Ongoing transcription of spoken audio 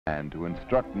and to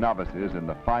instruct novices in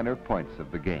the finer points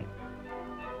of the game.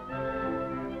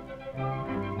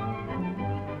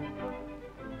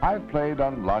 I've played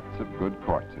on lots of good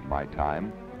courts in my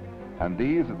time, and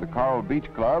these at the Coral Beach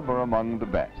Club are among the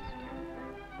best.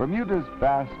 Bermuda's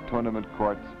vast tournament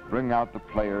courts bring out the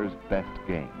player's best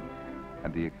game,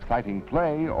 and the exciting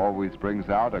play always brings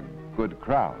out a good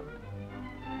crowd.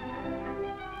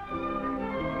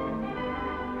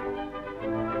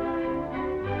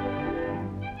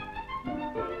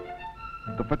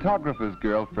 The photographer's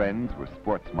girlfriends were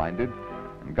sports-minded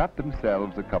and got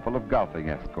themselves a couple of golfing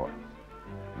escorts.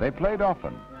 They played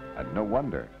often, and no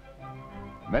wonder.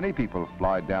 Many people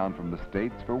fly down from the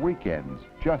States for weekends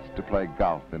just to play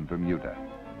golf in Bermuda.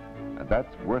 And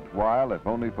that's worthwhile if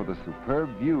only for the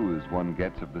superb views one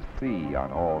gets of the sea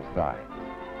on all sides.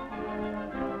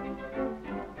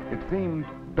 It seemed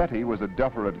Betty was a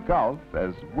duffer at golf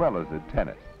as well as at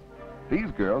tennis.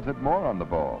 These girls had more on the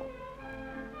ball.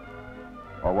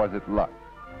 Or was it luck?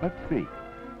 Let's see.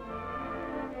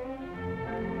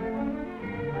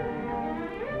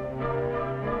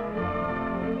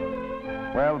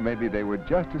 Well, maybe they were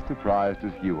just as surprised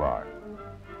as you are.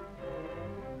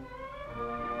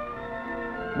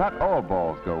 Not all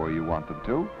balls go where you want them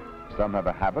to. Some have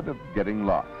a habit of getting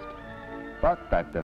lost. But that doesn't